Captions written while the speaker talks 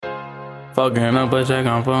Fucking up a check,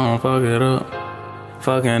 I'm fuck it up.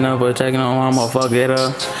 Fucking up a check, no, I'ma fuck it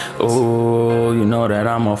up. Ooh, you know that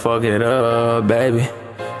I'ma fuck it up, baby.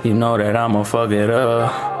 You know that I'ma fuck it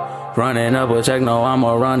up. Running up a check, no,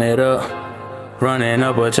 I'ma run it up. Running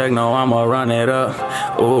up a check, no, I'ma run it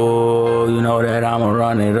up. Ooh, you know that I'ma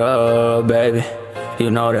run it up, baby. You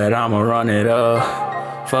know that I'ma run it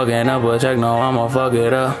up. Fucking up a check, no, I'ma fuck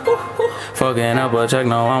it up. Fucking up a check,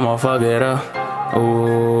 no, I'ma fuck it up.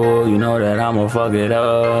 Ooh, you know that I'ma fuck it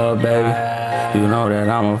up, baby. You know that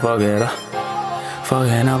I'ma fuck it up.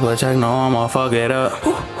 Fucking up a check, no, I'ma fuck it up.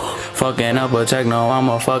 Fucking up a check, no,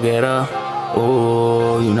 I'ma fuck it up.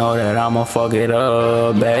 Ooh, you know that I'ma fuck it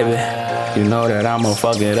up, baby. You know that I'ma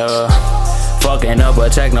fuck it up. Fucking up a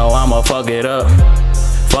check, no, I'ma fuck it up.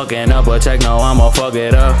 Fucking up a check, no, I'ma fuck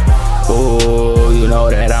it up. Ooh, you know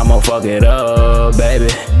that I'ma fuck it up,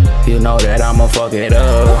 baby. You know that I'ma fuck it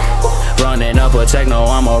up. Running up a check, no,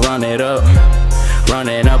 I'ma run it up.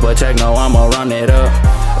 Running up a check, no, I'ma run it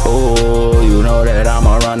up. Ooh, you know that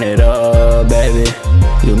I'ma run it up, baby.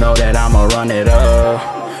 You know that I'ma run it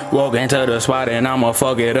up. Walk into the spot and I'ma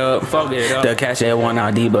fuck it up. The cash at 1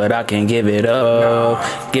 ID, but I can't give it up.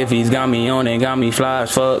 Giffies got me on and got me fly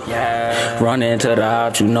as fuck. Run into the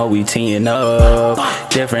op, you know we teeing up.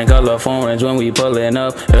 Different color foreigns when we pulling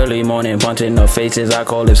up. Early morning punching the faces, I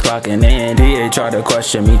call this clocking in. DA tried to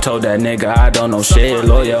question me, told that nigga I don't know shit.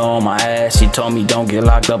 Lawyer on my ass, she told me don't get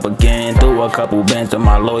locked up again. Threw a couple bands to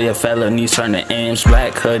my lawyer, felonies turn to M's.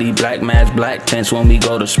 Black hoodie, black mask, black tents when we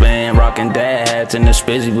go to spin. Rocking dad hats in the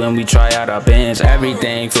spizzy when we try out our bands.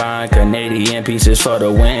 Everything flying, Canadian pieces for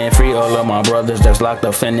the win. Free all of my brothers that's locked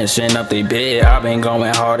up, finishing up they bid. I been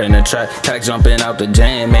going hard in the track, tax jumping out the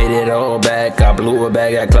jam. Made it all back, I blew it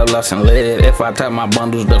back at Club Lost and Live. If I tap my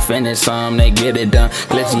bundles to finish some, they get it done.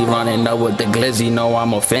 Glizzy running up with the Glizzy, know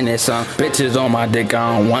I'ma finish some. Bitches on my dick,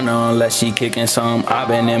 I don't want her unless she kicking some. I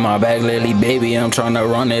been in my bag lately, baby, I'm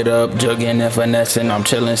tryna run it up. Jugging and finessing, I'm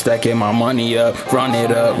chillin', stacking my money up. Run it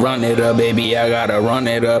up, baby, I gotta run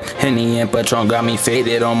it up. Henny and Patron got me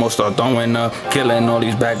faded, almost start throwing up. Killing all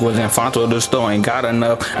these backwards and Fonto, the store ain't got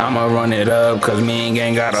enough. I'ma run it up, cause me and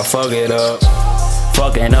gang gotta fuck it up.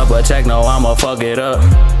 Fucking up a check, no, I'ma fuck it up.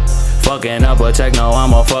 Fucking up a check, no,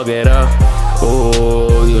 I'ma fuck it up.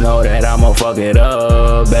 Ooh, you know that I'ma fuck it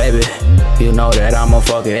up, baby. You know that I'ma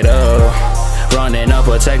fuck it up. Running up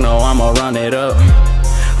a check, no, I'ma run it up.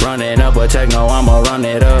 Running up a check, no, I'ma run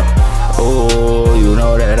it up. Ooh, you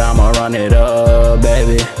know that I'ma run it up,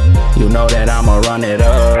 baby. You know that I'ma run it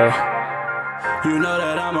up. You know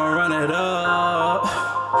that I'ma run it up.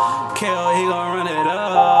 K.O, he gon' run it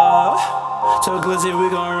up. So Glizzy, we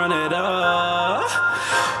gon' run it up.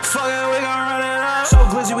 Fuck it, we gon' run it up. So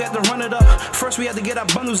Glizzy, we have to run it up. First we have to get our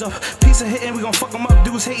bundles up. Piece of hitting, we gon' fuck them up.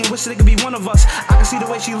 Dudes hating, wish they could be one of us. I can see the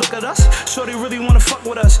way she look at us. Shorty really wanna fuck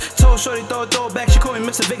with us. Told Shorty throw it back. She called me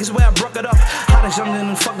Mr. Vegas, where I broke it up. Hottest young in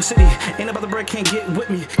the fucking city. Ain't about the bread, can't get with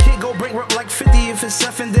me. Can't go break up like 50. If it's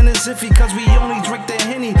effing, then it's iffy. Cause we only drink the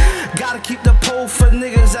Henny. Gotta keep the pole for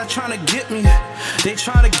niggas that tryna get me. They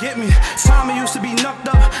tryna get me. Time it used to be knocked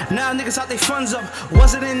up. Now niggas out they funds up.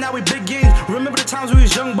 Wasn't in, now we big game. Remember the times we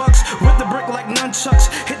was young bucks. Whip the brick like nunchucks.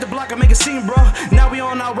 Hit the block and make a scene, bro. Now we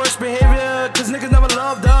on our worst behavior, cause niggas never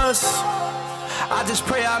loved us. I just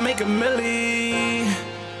pray I make a milli.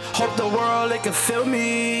 Hope the world, they can feel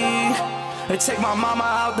me. And take my mama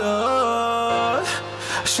out the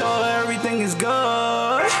hood. Show her everything is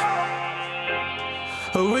good.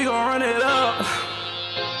 We gon' run it up.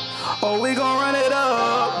 Oh, we gon' run it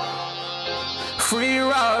up. Free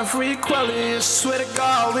ride, free quality. Swear to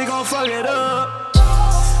God, we gon' fuck it up.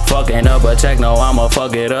 Fucking up a check, no, I'ma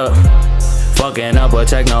fuck it up. Fucking up a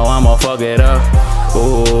check, no, I'ma fuck it up.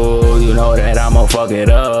 Ooh, you know that I'ma fuck it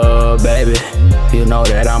up, baby. You know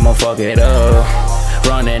that I'ma fuck it up.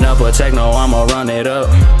 Running up a check, no, I'ma run it up.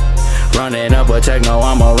 Running up a check, no,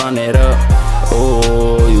 I'ma run it up.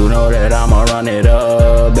 Ooh, you know that I'ma run it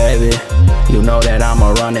up, baby. You know that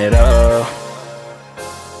I'ma run it up.